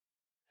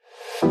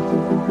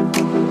How's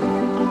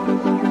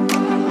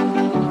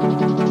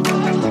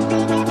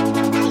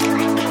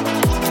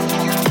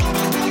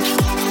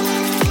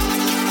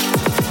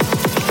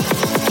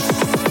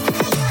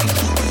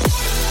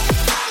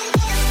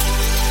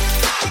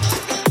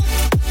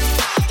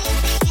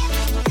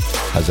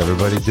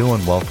everybody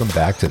doing? Welcome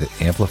back to the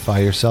Amplify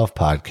Yourself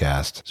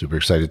podcast. Super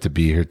excited to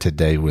be here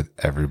today with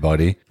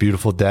everybody.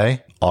 Beautiful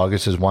day.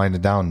 August is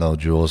winding down though,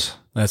 Jules.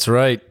 That's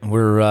right.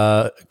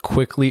 We're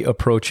quickly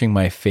approaching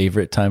my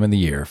favorite time of the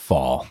year,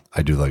 fall.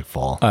 I do like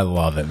fall. I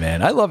love it,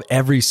 man. I love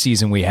every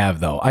season we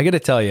have, though. I got to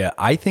tell you,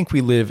 I think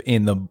we live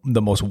in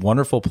the most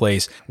wonderful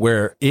place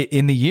where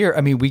in the year, I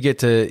mean, we get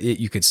to,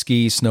 you could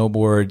ski,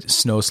 snowboard,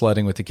 snow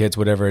sledding with the kids,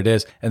 whatever it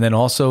is. And then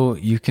also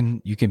you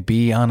can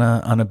be on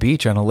a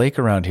beach, on a lake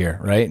around here,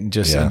 right? And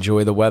just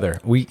enjoy the weather.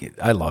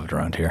 I love it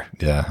around here.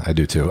 Yeah, I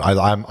do too.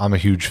 I'm a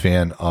huge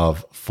fan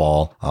of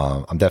fall.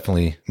 I'm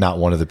definitely not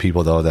one of the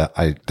people though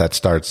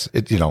that starts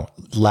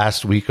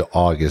last week of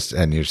August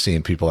and you're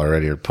seeing people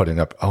already are putting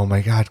up, oh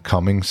my God,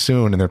 coming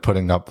soon. And they're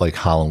putting up like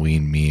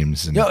Halloween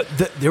memes. And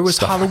there was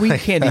Halloween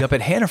candy up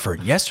at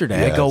Hannaford yesterday.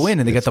 Yes, I go in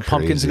and they got the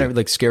pumpkins and everything,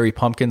 like scary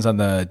pumpkins on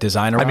the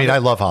design around I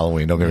love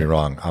Halloween. Don't get me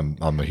wrong.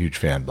 I'm a huge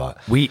fan, but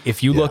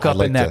if you look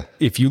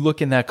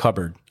in that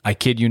cupboard, I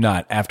kid you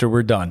not, after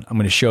we're done, I'm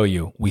going to show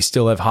you, we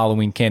still have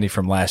Halloween candy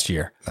from last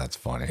year. That's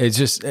funny.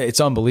 It's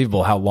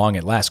unbelievable how long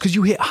it lasts. Because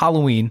you hit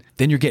Halloween,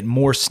 then you're getting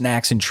more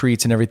snacks and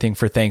treats and everything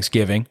for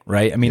Thanksgiving,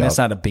 right? I mean, that's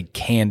not a big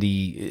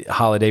candy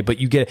holiday, but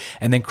you get it.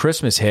 And then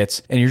Christmas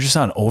hits and you're just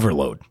on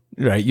overload,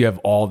 right? You have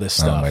all this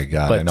stuff. Oh my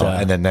God, I know.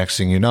 And then next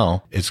thing you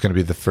know, it's going to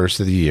be the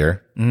first of the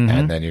year. Mm-hmm.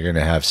 And then you're going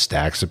to have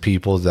stacks of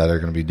people that are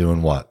going to be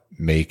doing what?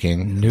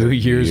 Making New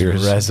Year's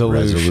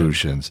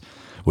resolutions.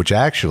 Which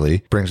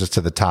actually brings us to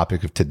the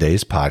topic of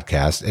today's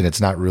podcast. And it's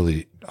not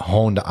really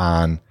honed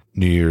on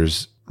New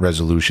Year's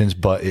resolutions,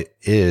 but it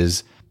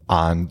is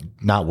on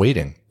not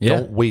waiting. Yeah.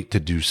 Don't wait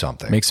to do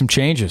something. Make some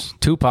changes.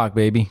 Tupac,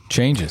 baby.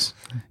 Changes.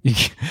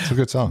 It's a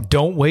good song.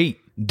 Don't wait.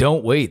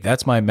 Don't wait.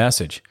 That's my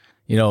message.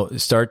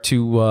 Start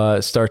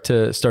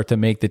to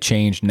make the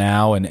change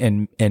now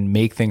and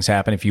make things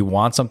happen. If you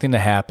want something to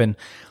happen,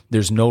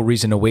 there's no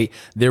reason to wait.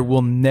 There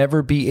will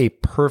never be a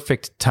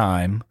perfect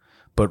time,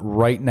 but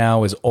right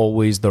now is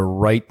always the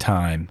right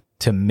time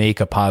to make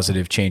a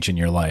positive change in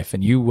your life.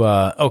 And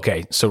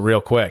so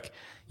real quick,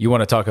 you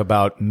want to talk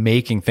about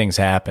making things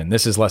happen.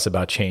 This is less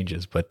about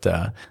changes, but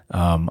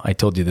I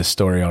told you this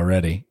story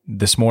already.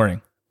 This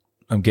morning,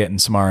 I'm getting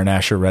Samara and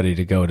Asher ready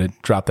to go to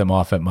drop them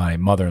off at my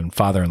mother and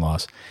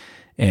father-in-law's.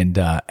 And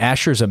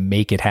Asher's a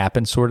make it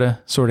happen sort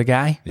of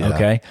guy,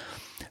 okay?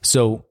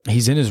 So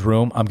he's in his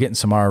room. I'm getting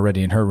Samara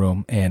ready in her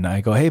room. And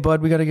I go, hey,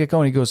 bud, we got to get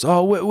going. He goes,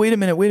 oh, wait a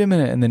minute.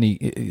 And then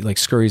he like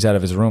scurries out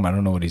of his room. I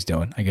don't know what he's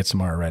doing. I get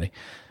Samara ready,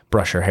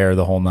 brush her hair,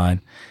 the whole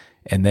nine.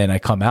 And then I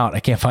come out. I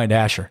can't find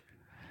Asher.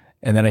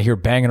 And then I hear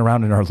banging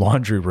around in our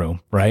laundry room,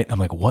 right? I'm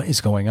like, what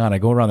is going on? I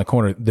go around the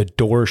corner. The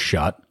door's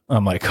shut.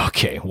 I'm like,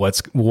 okay,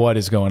 what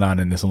is going on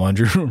in this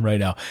laundry room right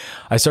now?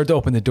 I start to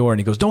open the door and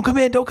he goes, don't come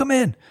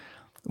in.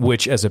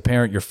 Which, as a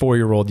parent, your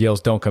 4-year-old yells,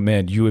 don't come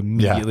in. You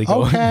immediately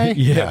go, okay.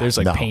 There's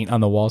paint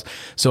on the walls.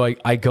 So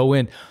I go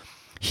in.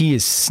 He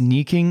is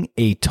sneaking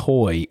a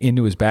toy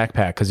into his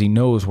backpack because he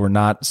knows we're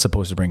not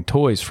supposed to bring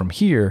toys from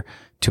here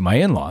to my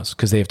in-laws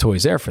because they have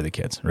toys there for the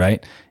kids,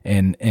 right?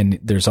 And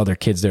there's other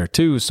kids there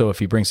too. So if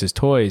he brings his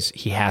toys,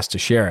 he has to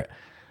share it,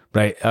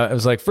 right? I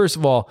was like, first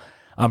of all,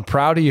 I'm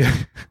proud of you.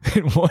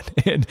 In one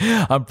hand,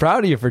 I'm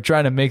proud of you for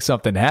trying to make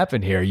something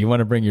happen here. You want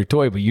to bring your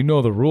toy, but you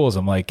know the rules.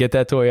 I'm like, get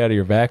that toy out of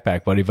your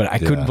backpack, buddy. But I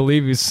couldn't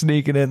believe he was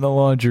sneaking it in the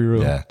laundry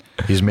room. Yeah,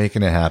 he's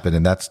making it happen.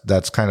 And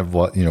that's kind of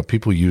what,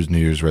 people use New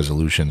Year's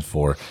resolutions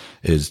for,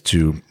 is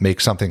to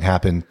make something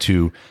happen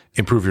to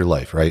improve your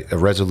life, right? A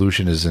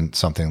resolution isn't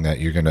something that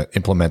you're going to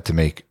implement to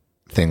make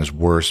things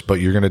worse, but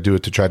you're going to do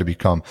it to try to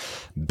become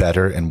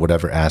better in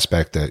whatever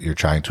aspect that you're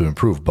trying to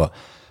improve. But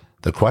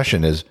the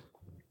question is,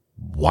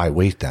 why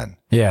wait then?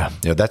 Yeah.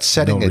 That's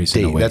setting a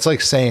date. That's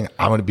like saying,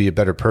 I'm going to be a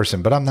better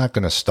person, but I'm not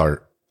going to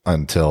start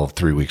until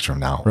 3 weeks from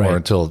now or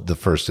until the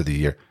first of the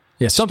year.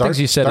 Yeah. Some things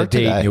you set a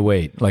date and you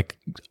wait, like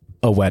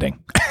a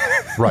wedding.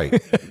 Right.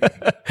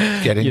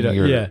 Getting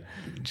your,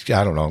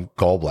 I don't know,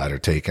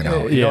 gallbladder taken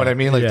out. You know what I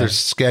mean? Like there's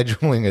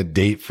scheduling a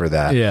date for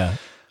that. Yeah.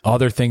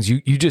 Other things you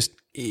just,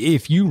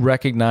 if you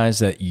recognize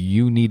that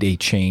you need a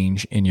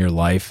change in your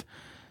life,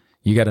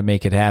 you got to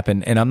make it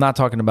happen. And I'm not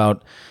talking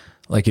about,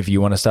 like if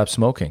you want to stop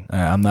smoking,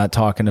 I'm not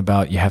talking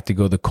about you have to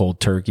go the cold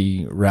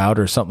turkey route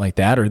or something like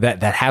that, or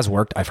that has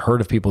worked. I've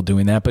heard of people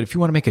doing that. But if you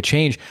want to make a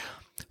change,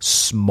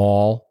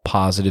 small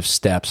positive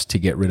steps to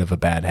get rid of a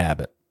bad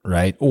habit,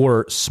 right?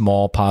 Or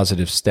small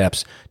positive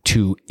steps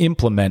to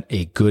implement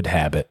a good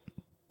habit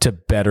to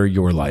better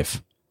your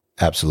life.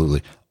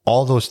 Absolutely.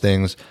 All those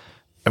things,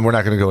 and we're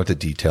not going to go into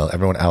detail.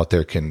 Everyone out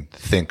there can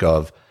think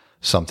of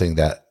something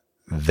that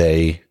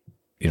they,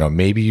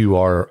 maybe you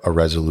are a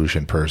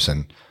resolution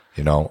person.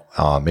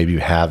 Maybe you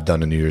have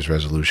done a New Year's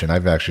resolution.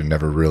 I've actually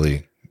never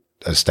really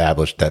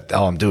established that,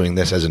 I'm doing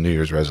this as a New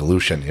Year's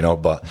resolution,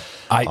 but.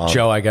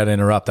 Joe, I got to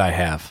interrupt. I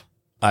have.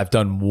 I've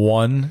done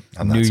one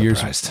I'm not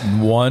surprised.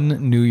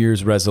 one New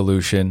Year's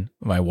resolution.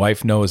 My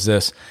wife knows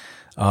this.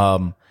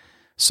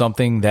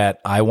 Something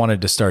that I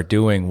wanted to start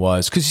doing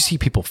was, because you see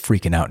people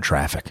freaking out in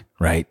traffic,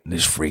 right? They're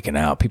just freaking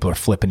out. People are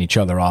flipping each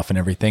other off and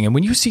everything. And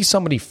when you see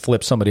somebody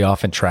flip somebody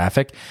off in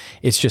traffic,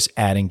 it's just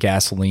adding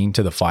gasoline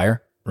to the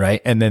fire,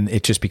 right? And then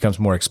it just becomes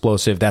more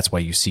explosive. That's why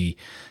you see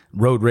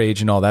road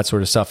rage and all that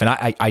sort of stuff. And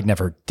I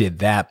never did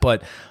that.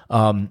 But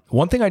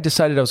one thing I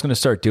decided I was going to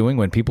start doing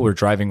when people are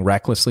driving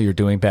recklessly or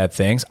doing bad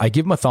things, I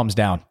give them a thumbs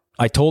down.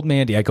 I told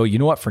Mandy, I go, you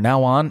know what, for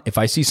now on, if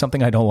I see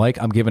something I don't like,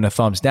 I'm giving a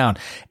thumbs down.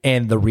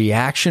 And the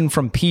reaction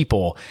from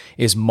people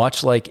is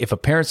much like if a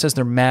parent says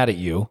they're mad at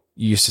you,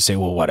 you used to say,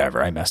 well,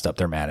 whatever, I messed up,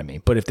 they're mad at me.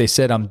 But if they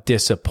said, I'm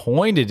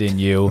disappointed in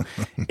you,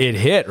 it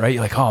hit, right?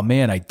 You're like, oh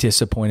man, I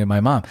disappointed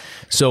my mom.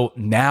 So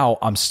now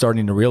I'm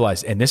starting to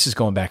realize, and this is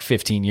going back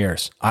 15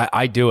 years,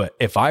 I do it.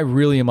 If I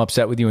really am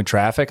upset with you in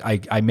traffic,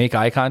 I make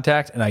eye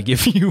contact and I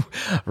give you,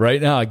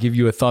 right now, I give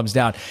you a thumbs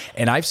down.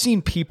 And I've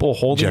seen people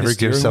holding the steering wheel.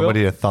 Did you ever give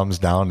somebody a thumbs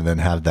down and then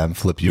have them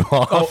flip you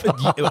off?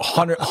 Oh,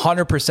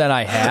 100%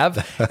 I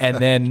have. And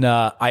then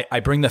I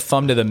bring the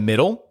thumb to the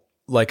middle,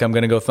 like I'm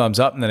going to go thumbs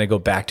up, and then I go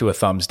back to a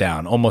thumbs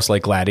down, almost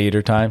like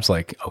gladiator times,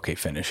 like, okay,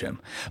 finish him.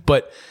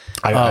 But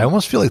I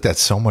almost feel like that's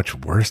so much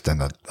worse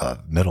than a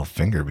middle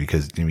finger,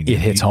 because I mean, it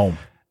hits home.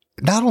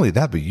 Not only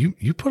that, but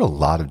you put a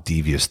lot of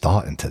devious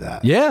thought into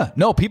that. Yeah.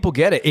 No, people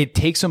get it. It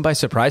takes them by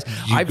surprise.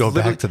 You go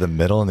back to the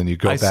middle and then you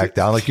go back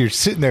down. Like you're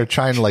sitting there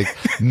trying to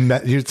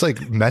it's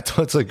like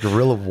mental, it's like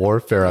guerrilla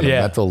warfare on a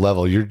mental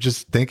level. You're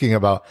just thinking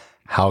about,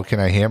 how can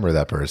I hammer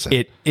that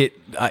person?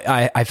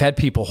 I've had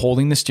people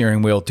holding the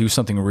steering wheel do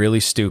something really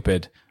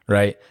stupid,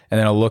 right? And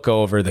then I'll look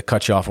over, they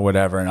cut you off or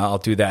whatever, and I'll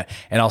do that.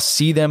 And I'll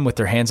see them with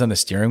their hands on the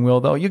steering wheel,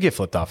 though. You get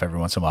flipped off every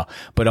once in a while.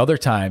 But other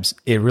times,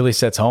 it really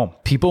sets home.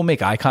 People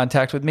make eye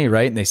contact with me,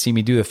 right? And they see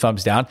me do the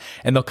thumbs down,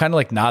 and they'll kind of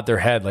like nod their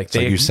head. Like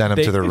you sent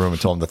them to their room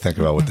and told them to think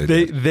about what they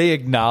did. They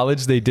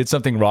acknowledge they did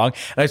something wrong.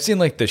 And I've seen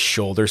like the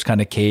shoulders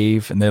kind of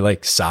cave, and they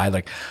like sigh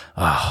like,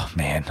 oh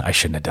man, I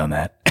shouldn't have done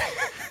that.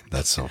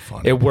 That's so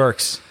funny. It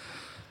works.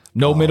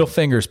 No middle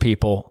fingers,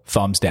 people.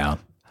 Thumbs down.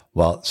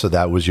 Well, so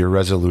that was your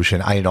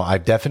resolution. I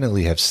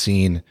definitely have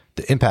seen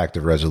the impact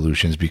of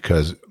resolutions,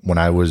 because when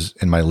I was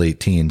in my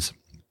late teens,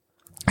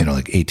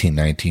 like 18,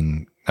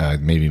 19,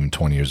 maybe even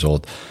 20 years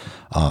old,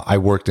 I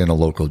worked in a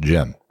local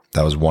gym.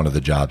 That was one of the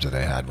jobs that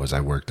I had, was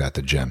I worked at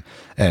the gym.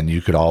 And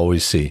you could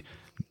always see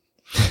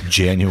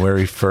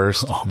January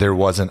 1st, there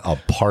wasn't a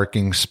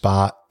parking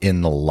spot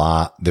in the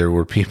lot. There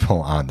were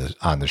people on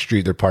the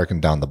street. They're parking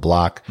down the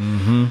block.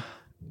 Mm-hmm.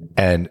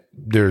 And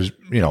there's,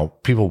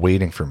 people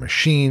waiting for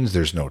machines.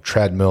 There's no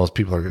treadmills.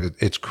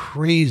 It's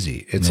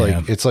crazy.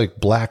 It's like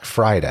Black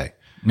Friday.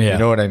 Yeah. You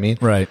know what I mean?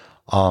 Right.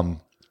 And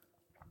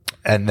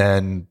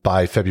then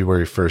by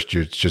February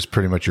 1st, it's just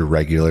pretty much your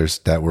regulars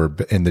that were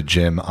in the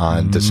gym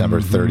on December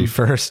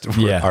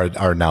 31st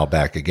are now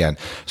back again.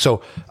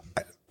 So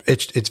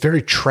it's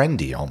very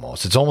trendy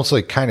almost. It's almost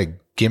like kind of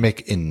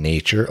gimmick in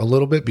nature a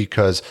little bit,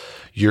 because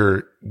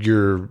you're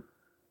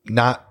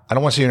not, I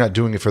don't want to say you're not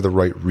doing it for the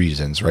right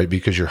reasons, right?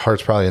 Because your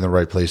heart's probably in the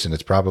right place and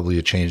it's probably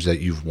a change that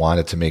you've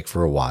wanted to make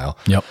for a while.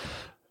 Yep.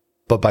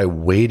 But by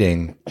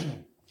waiting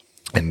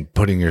and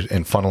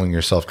funneling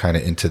yourself kind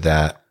of into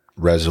that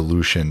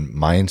resolution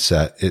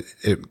mindset,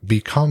 it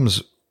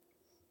becomes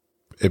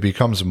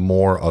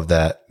more of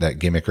that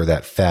gimmick or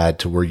that fad,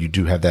 to where you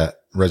do have that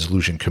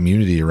resolution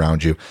community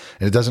around you.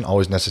 And it doesn't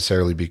always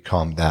necessarily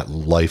become that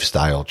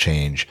lifestyle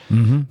change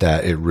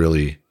that it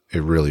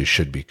really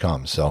should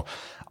become. So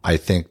I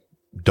think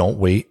don't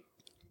wait,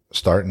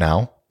 start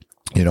now,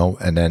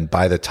 and then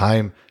by the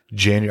time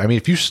January,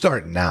 if you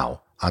start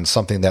now on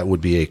something that would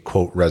be a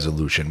quote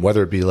resolution,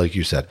 whether it be, like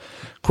you said,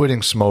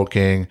 quitting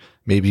smoking,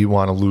 maybe you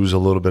want to lose a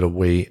little bit of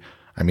weight.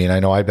 I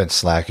know I've been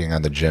slacking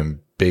on the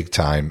gym big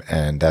time,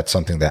 and that's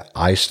something that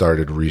I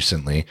started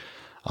recently,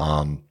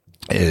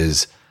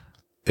 is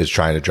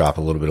trying to drop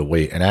a little bit of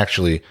weight. And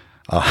actually,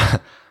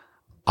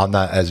 I'm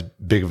not as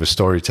big of a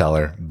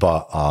storyteller,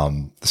 but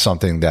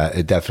something that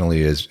it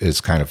definitely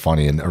is kind of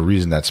funny, and a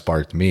reason that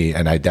sparked me,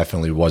 and I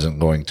definitely wasn't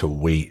going to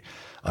wait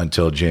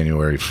until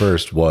January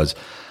 1st, was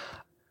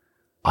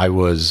I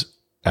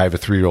have a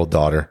 3-year-old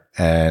daughter,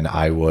 and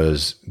I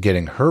was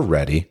getting her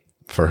ready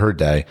for her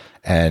day,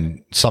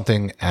 and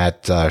something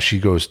she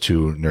goes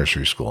to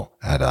nursery school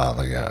at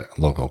a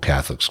local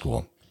Catholic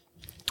school,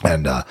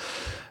 and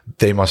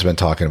they must have been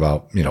talking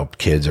about,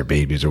 kids or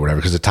babies or whatever,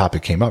 because the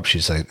topic came up.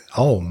 She's like,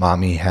 oh,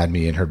 mommy had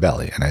me in her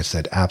belly. And I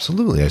said,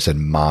 absolutely. I said,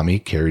 mommy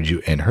carried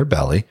you in her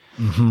belly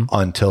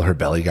until her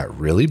belly got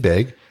really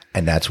big.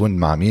 And that's when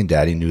mommy and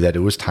daddy knew that it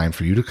was time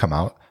for you to come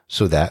out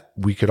so that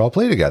we could all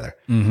play together.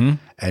 Mm-hmm.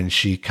 And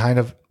she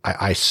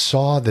I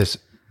saw this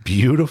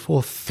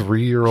beautiful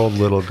 3-year-old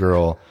little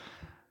girl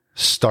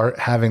start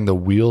having the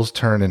wheels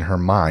turn in her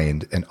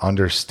mind and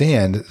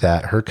understand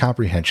that her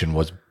comprehension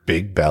was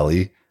big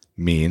belly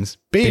means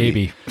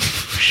baby.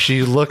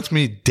 She looked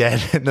me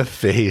dead in the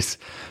face,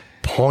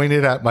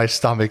 pointed at my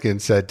stomach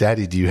and said,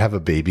 Daddy, do you have a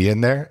baby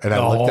in there? And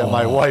I looked at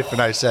my wife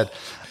and I said,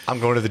 I'm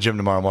going to the gym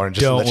tomorrow morning.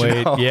 Just Don't to let wait.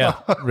 You know. Yeah,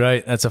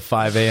 right. That's a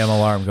 5 a.m.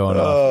 alarm going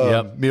off.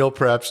 Yep. Meal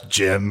preps,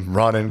 gym,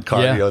 running,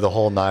 cardio, the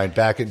whole nine.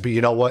 But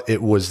you know what?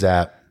 It was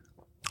that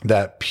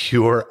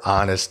pure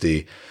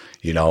honesty.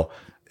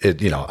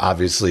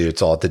 Obviously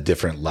it's all at the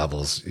different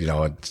levels.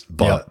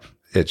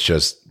 It's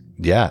just.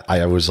 Yeah,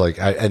 I was like,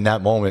 in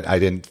that moment, I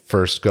didn't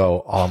first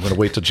go, I'm going to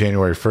wait till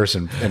January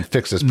 1st and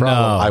fix this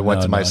problem. I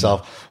went to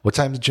myself, what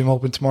time is the gym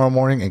open tomorrow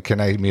morning? And can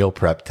I meal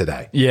prep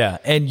today? Yeah.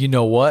 And you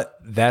know what?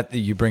 That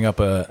you bring up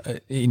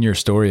in your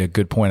story, a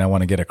good point I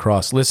want to get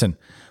across. Listen,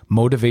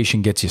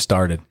 motivation gets you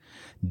started.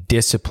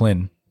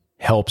 Discipline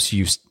helps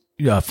you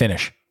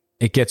finish.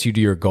 It gets you to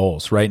your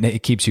goals, right? And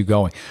it keeps you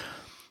going.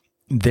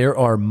 There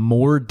are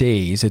more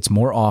days, it's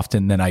more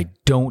often than I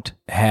don't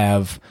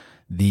have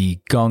the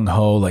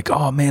gung-ho, like,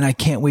 oh man, I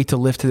can't wait to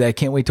lift today. I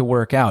can't wait to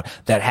work out.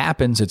 That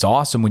happens. It's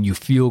awesome when you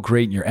feel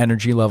great and your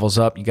energy levels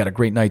up. You got a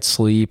great night's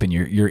sleep and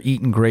you're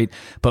eating great.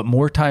 But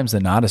more times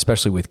than not,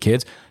 especially with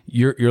kids,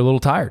 you're a little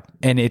tired.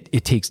 And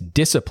it takes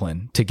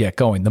discipline to get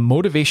going. The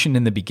motivation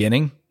in the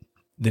beginning,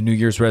 the New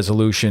Year's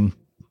resolution,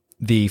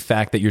 the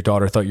fact that your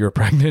daughter thought you were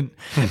pregnant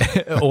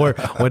or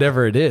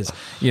whatever it is,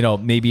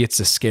 maybe it's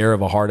a scare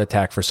of a heart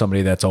attack for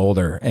somebody that's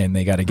older and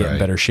they got to get in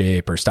better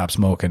shape or stop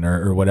smoking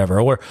or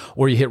whatever,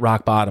 or you hit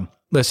rock bottom.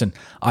 Listen,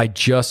 I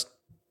just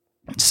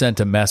sent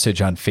a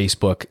message on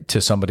Facebook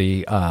to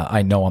somebody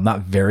I know. I'm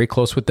not very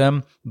close with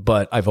them,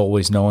 but I've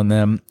always known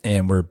them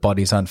and we're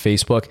buddies on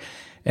Facebook,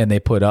 and they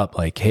put up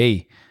like,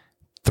 hey,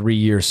 3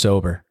 years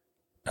sober.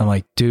 I'm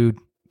like, dude,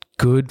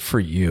 good for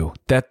you.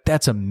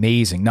 That's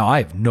amazing. Now, I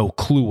have no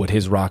clue what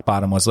his rock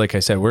bottom was. Like I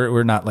said,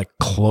 we're not like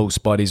close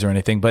buddies or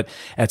anything, but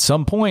at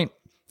some point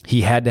he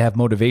had to have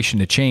motivation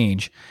to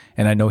change.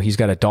 And I know he's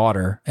got a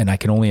daughter, and I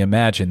can only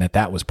imagine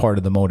that was part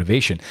of the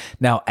motivation.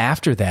 Now,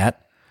 after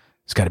that,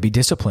 it's got to be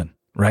discipline,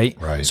 right?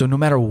 Right. So no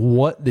matter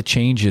what the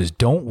change is,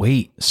 don't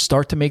wait.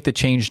 Start to make the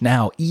change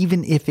now.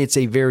 Even if it's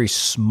a very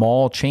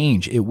small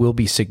change, it will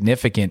be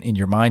significant in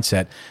your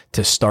mindset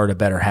to start a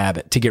better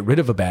habit, to get rid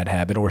of a bad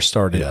habit or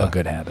start a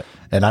good habit.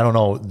 And I don't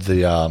know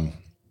the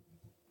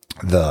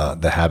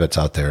habits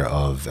out there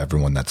of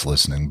everyone that's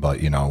listening,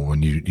 but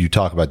when you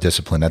talk about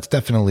discipline, that's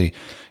definitely,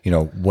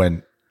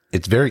 when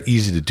it's very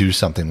easy to do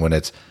something when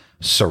it's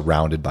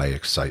surrounded by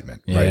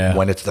excitement, right? Yeah.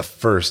 When it's the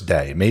first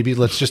day, maybe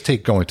let's just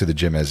take going to the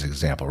gym as an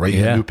example, right?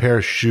 You have a new pair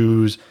of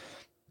shoes.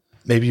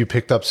 Maybe you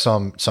picked up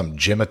some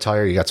gym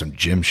attire. You got some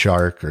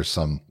Gymshark or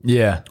some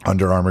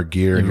Under Armour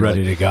gear. You're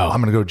ready to go.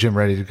 I'm going to go gym,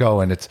 ready to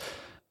go.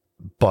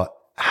 But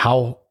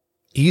how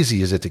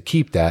easy is it to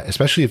keep that,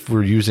 especially if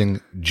we're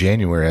using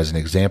January as an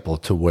example,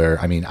 to where,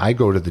 I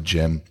go to the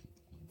gym,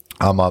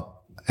 I'm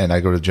up and I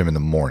go to the gym in the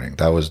morning.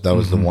 That was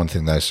the one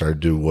thing that I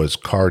started to do was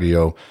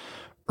cardio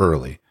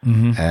early.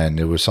 And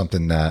it was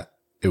something that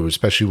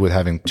especially with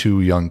having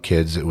 2 young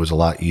kids, it was a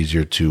lot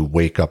easier to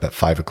wake up at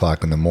 5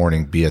 o'clock in the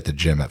morning, be at the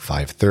gym at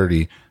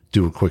 5:30,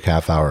 do a quick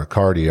half hour of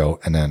cardio,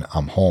 and then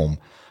I'm home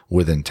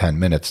within 10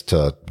 minutes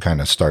to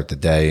kind of start the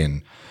day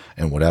and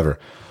whatever.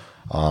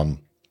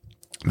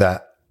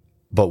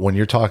 But when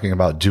you're talking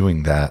about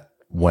doing that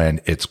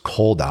when it's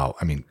cold out,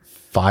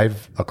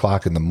 5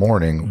 o'clock in the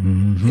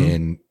morning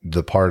in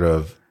the part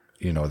of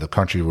the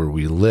country where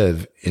we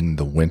live in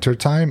the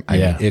wintertime,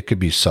 it could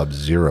be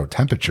sub-zero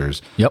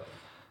temperatures. Yep.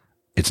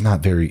 It's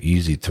not very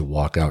easy to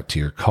walk out to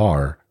your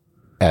car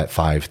at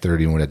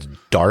 5:30 when it's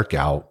dark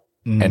out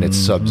and it's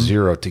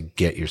sub-zero to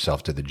get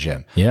yourself to the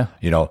gym. Yeah.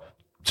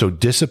 So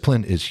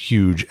discipline is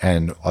huge.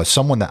 And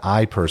someone that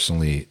I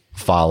personally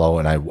follow,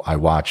 and I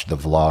watch the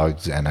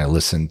vlogs and I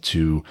listen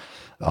to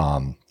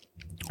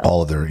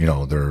all of their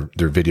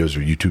videos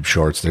or YouTube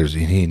shorts.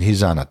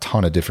 He's on a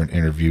ton of different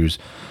interviews.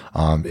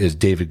 Is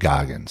David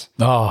Goggins.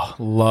 Oh,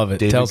 love it.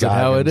 Tells it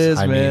how it is,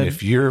 man.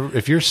 If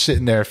you're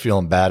sitting there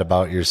feeling bad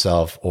about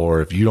yourself,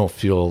 or if you don't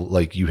feel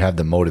like you have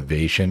the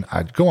motivation,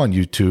 I'd go on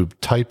YouTube,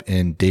 type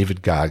in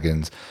David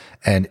Goggins,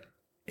 and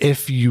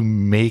if you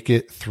make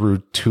it through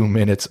 2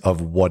 minutes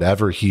of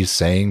whatever he's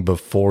saying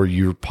before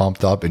you're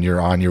pumped up and you're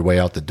on your way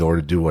out the door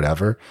to do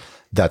whatever,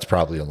 that's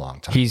probably a long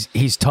time.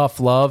 He's tough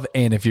love,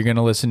 and if you're going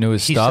to listen to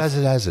his stuff, he says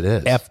it as it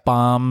is.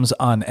 F-bombs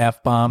on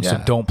F-bombs,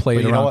 so don't play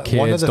it around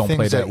kids. Don't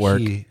play it at work.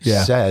 He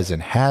says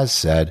and has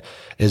said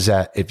is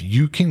that if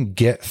you can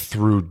get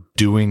through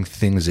doing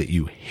things that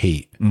you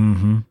hate,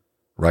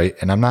 right?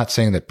 And I'm not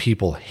saying that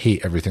people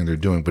hate everything they're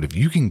doing, but if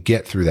you can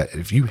get through that,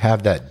 if you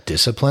have that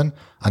discipline,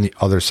 on the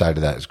other side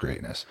of that is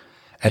greatness.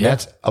 And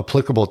that's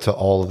applicable to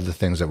all of the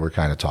things that we're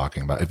kind of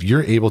talking about. If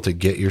you're able to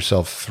get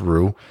yourself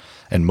through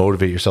and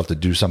motivate yourself to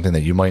do something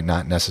that you might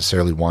not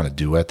necessarily want to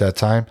do at that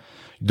time,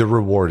 the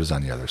reward is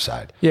on the other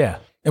side. Yeah.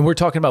 And we're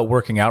talking about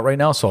working out right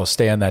now, so I'll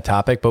stay on that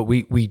topic. But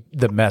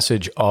the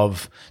message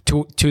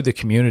to the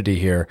community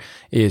here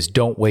is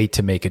don't wait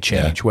to make a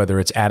change, whether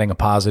it's adding a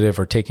positive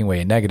or taking away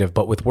a negative.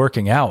 But with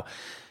working out,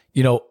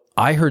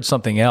 I heard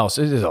something else.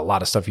 There's a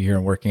lot of stuff you hear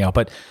in working out,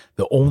 but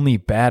the only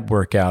bad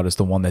workout is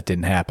the one that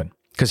didn't happen.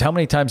 Because how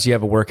many times do you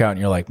have a workout and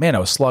you're like, man, I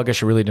was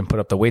sluggish. I really didn't put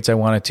up the weights I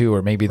wanted to,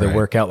 or maybe the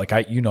workout, like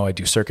I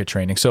do circuit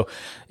training. So,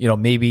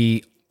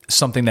 maybe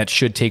something that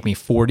should take me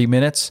 40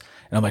 minutes.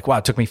 And I'm like, wow,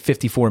 it took me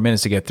 54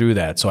 minutes to get through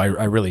that. So I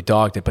really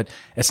dogged it, but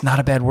it's not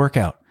a bad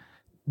workout.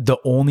 The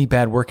only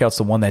bad workout's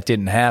the one that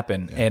didn't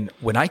happen. Yeah. And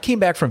when I came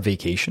back from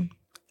vacation,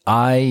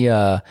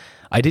 I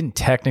didn't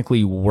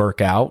technically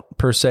work out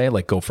per se,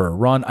 like go for a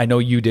run. I know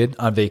you did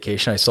on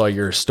vacation. I saw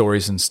your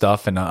stories and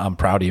stuff, and I'm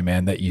proud of you,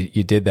 man, that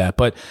you did that.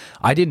 But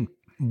I didn't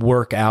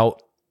work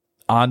out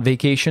on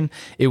vacation.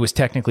 It was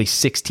technically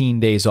 16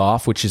 days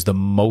off, which is the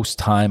most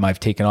time I've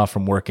taken off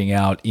from working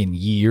out in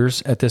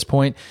years at this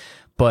point.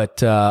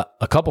 But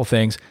a couple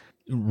things,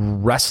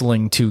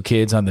 wrestling 2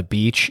 kids on the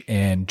beach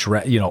and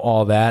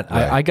all that.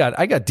 Right.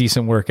 I got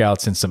decent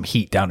workouts and some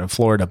heat down in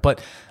Florida.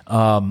 But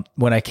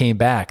when I came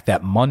back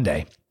that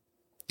Monday,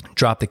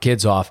 dropped the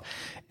kids off,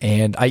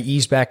 and I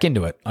eased back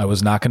into it. I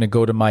was not going to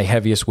go to my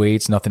heaviest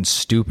weights, nothing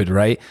stupid,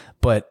 right?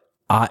 But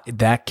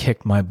that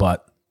kicked my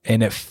butt,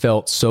 and it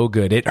felt so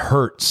good. It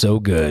hurt so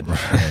good.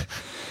 Right.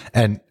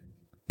 And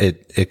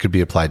it could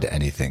be applied to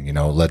anything,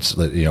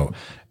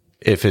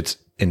 if it's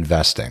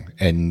investing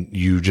and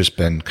you just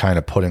been kind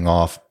of putting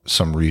off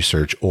some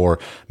research, or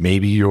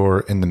maybe you're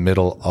in the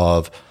middle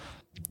of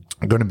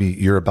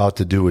you're about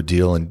to do a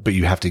deal, but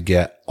you have to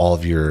get all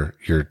of your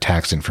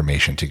tax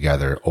information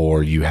together,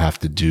 or you have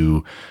to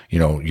do,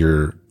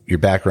 your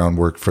background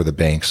work for the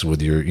banks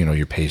with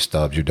your pay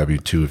stubs, your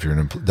W-2, if you're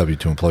a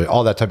W-2 employee,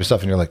 all that type of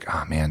stuff. And you're like,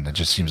 oh man, that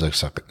just seems like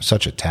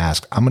such a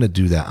task. I'm going to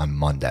do that on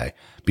Monday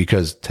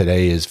because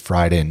today is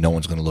Friday and no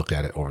one's going to look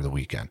at it over the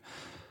weekend.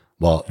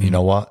 Well, you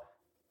know what?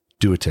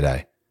 Do it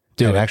today.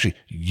 Actually,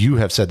 you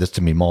have said this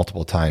to me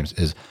multiple times,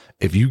 is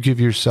if you give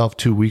yourself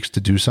 2 weeks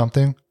to do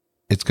something,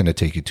 it's going to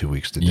take you 2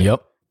 weeks to do it.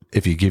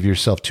 If you give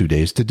yourself 2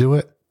 days to do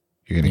it,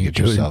 you're going to get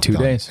yourself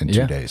done in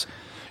 2 days.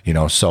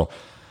 So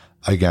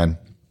again,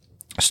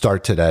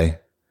 start today.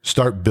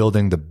 Start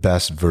building the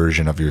best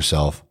version of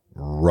yourself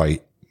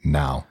right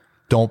now.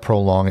 Don't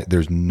prolong it.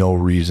 There's no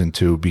reason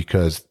to,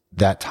 because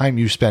that time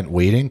you spent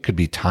waiting could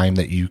be time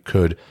that you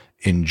could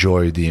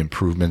enjoy the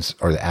improvements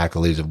or the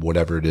accolades of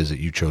whatever it is that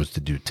you chose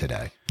to do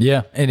today.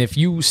 Yeah. And if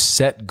you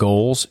set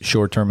goals,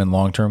 short-term and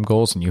long-term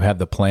goals, and you have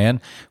the plan,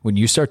 when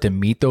you start to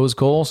meet those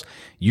goals,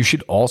 you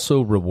should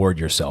also reward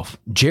yourself.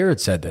 Jared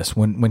said this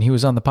when he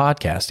was on the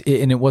podcast,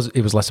 and it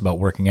was less about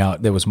working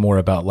out. It was more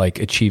about like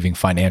achieving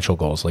financial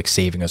goals, like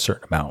saving a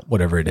certain amount,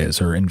 whatever it is,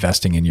 or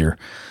investing in your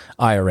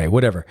IRA,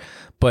 whatever.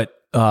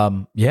 But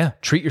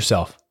treat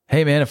yourself.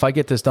 Hey man, if I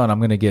get this done, I'm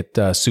going to get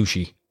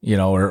sushi,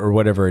 or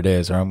whatever it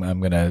is, or I'm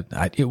going to,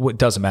 it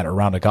doesn't matter, a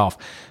round of golf,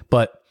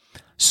 but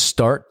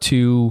start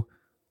to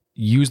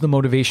use the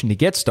motivation to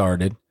get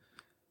started,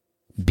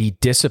 be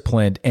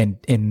disciplined, and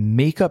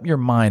make up your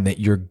mind that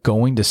you're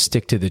going to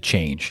stick to the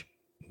change,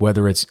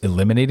 whether it's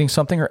eliminating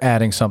something or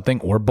adding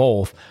something or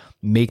both.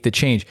 Make the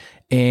change.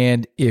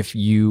 And if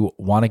you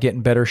want to get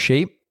in better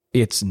shape,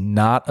 it's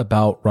not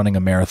about running a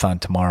marathon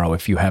tomorrow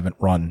if you haven't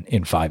run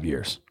in 5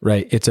 years,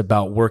 right? It's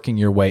about working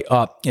your way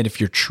up. And if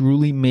you're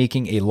truly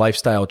making a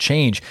lifestyle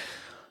change,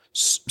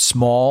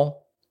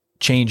 small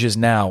changes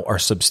now are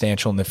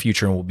substantial in the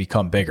future and will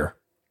become bigger,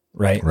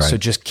 right? So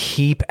just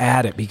keep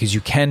at it, because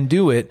you can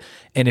do it.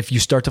 And if you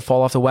start to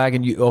fall off the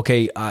wagon,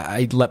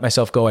 I let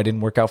myself go, I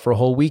didn't work out for a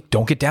whole week.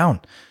 Don't get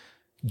down.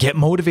 Get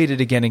motivated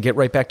again and get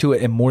right back to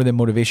it. And more than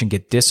motivation,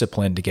 get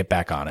disciplined to get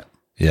back on it.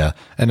 Yeah.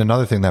 And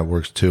another thing that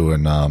works too,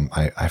 and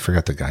I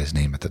forgot the guy's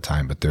name at the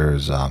time, but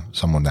there's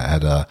someone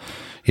that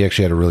he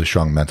actually had a really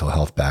strong mental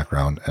health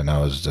background. And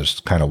I was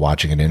just kind of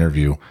watching an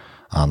interview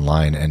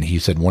online, and he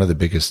said one of the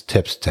biggest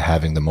tips to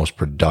having the most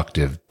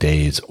productive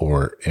days,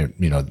 or,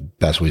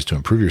 best ways to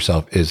improve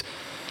yourself is,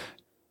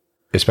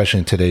 especially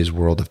in today's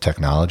world of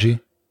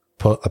technology,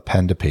 put a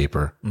pen to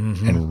paper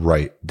and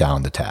write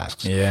down the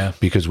tasks. Yeah.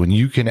 Because when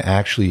you can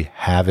actually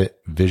have it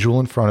visual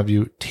in front of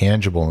you,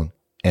 tangible,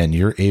 and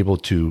you're able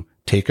to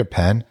take a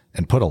pen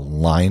and put a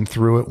line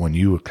through it when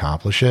you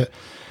accomplish it,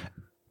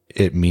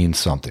 it means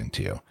something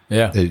to you.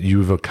 Yeah.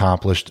 You've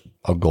accomplished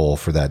a goal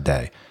for that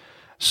day.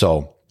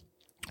 So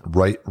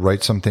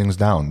write some things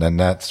down. Then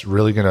that's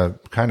really going to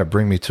kind of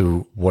bring me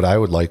to what I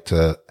would like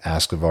to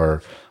ask of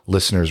our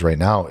listeners right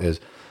now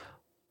is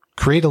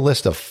create a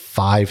list of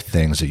 5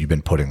 things that you've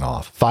been putting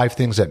off. 5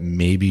 things that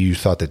maybe you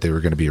thought that they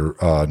were going to be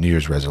a New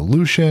Year's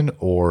resolution,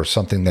 or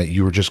something that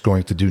you were just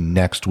going to do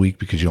next week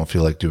because you don't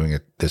feel like doing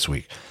it this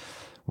week.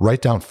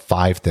 Write down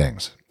 5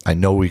 things. I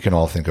know we can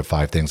all think of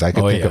 5 things. I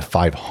can think of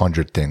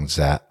 500 things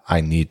that I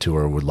need to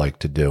or would like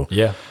to do.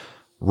 Yeah.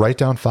 Write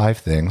down 5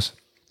 things,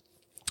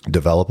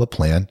 develop a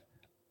plan,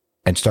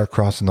 and start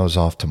crossing those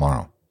off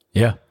tomorrow.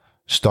 Yeah.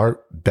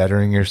 Start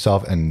bettering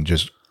yourself and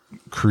just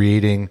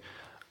creating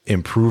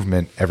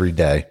improvement every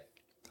day.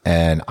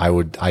 And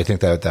I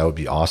think that would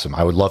be awesome.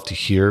 I would love to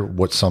hear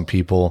what some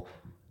people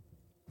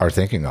are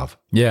thinking of.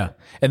 Yeah.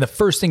 And the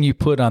first thing you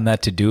put on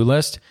that to-do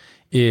list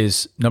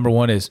is, number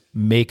 1 is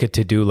make a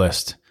to-do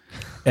list.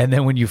 And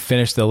then when you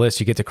finish the list,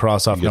 you get to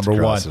cross off number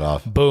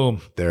 1.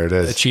 Boom. There it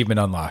is. Achievement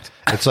unlocked.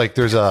 It's like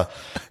there's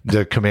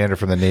the commander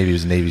from the Navy,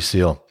 who's a Navy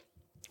SEAL.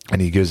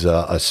 and he gives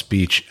a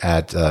speech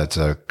at it's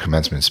a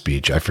commencement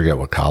speech. I forget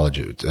what college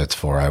it's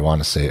for. I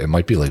want to say it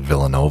might be like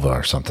Villanova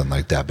or something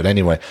like that. But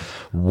anyway,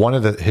 one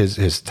of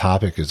his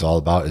topic is all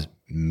about is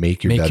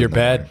make your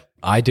bed.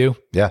 I do.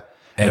 Yeah.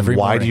 And why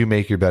morning. do you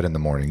make your bed in the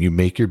morning? You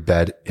make your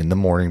bed in the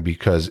morning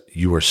because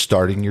you are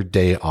starting your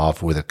day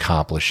off with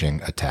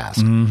accomplishing a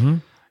task. Mm-hmm.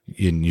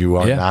 And you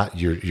are not,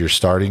 you're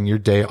starting your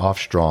day off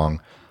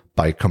strong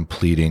by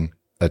completing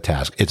a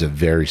task. It's a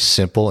very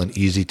simple and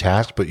easy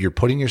task, but you're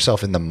putting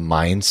yourself in the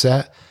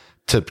mindset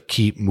to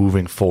keep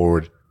moving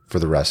forward for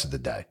the rest of the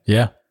day.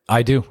 Yeah,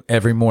 I do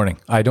every morning.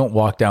 I don't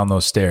walk down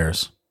those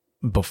stairs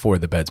before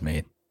the bed's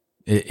made.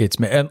 It's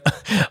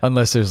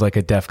unless there's like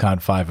a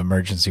DEFCON 5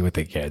 emergency with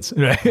the kids.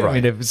 Right? I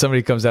mean, if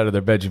somebody comes out of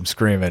their bedroom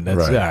screaming,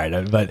 that's all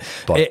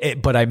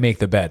right. But I make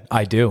the bed.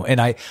 I do,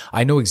 and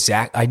I know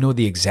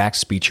the exact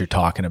speech you're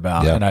talking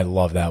about, and I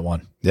love that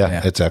one.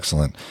 Yeah, it's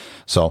excellent.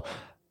 So,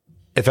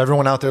 if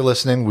everyone out there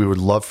listening, we would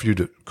love for you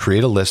to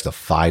create a list of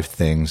 5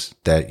 things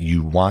that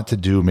you want to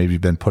do. Maybe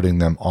you've been putting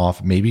them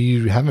off. Maybe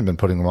you haven't been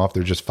putting them off.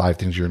 They're just 5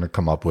 things you're going to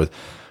come up with.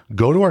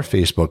 Go to our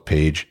Facebook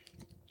page,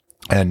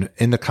 and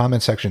in the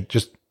comment section,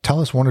 just tell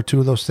us 1 or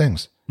 2 of those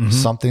things,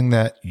 something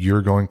that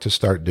you're going to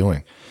start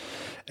doing.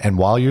 And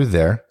while you're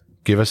there,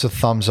 give us a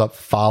thumbs up,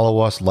 follow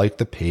us, like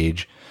the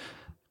page,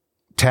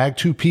 tag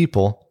 2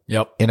 people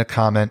in a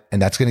comment,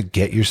 and that's going to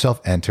get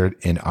yourself entered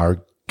in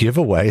our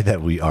giveaway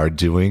that we are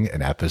doing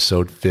in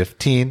episode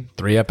 15.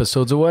 3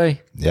 episodes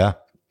away. Yeah.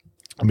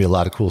 It'll be a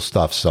lot of cool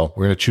stuff. So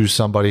we're going to choose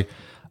somebody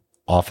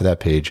off of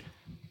that page,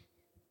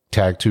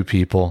 tag 2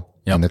 people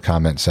in the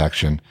comment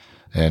section.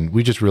 And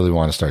we just really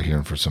want to start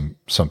hearing from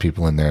some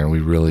people in there. And we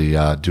really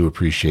do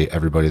appreciate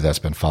everybody that's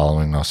been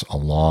following us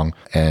along.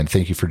 And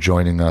thank you for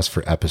joining us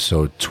for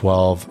episode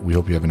 12. We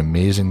hope you have an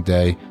amazing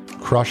day.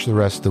 Crush the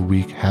rest of the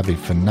week. Have a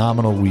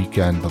phenomenal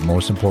weekend. But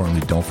most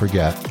importantly, don't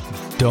forget,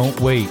 don't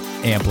wait.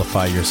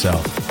 Amplify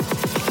yourself.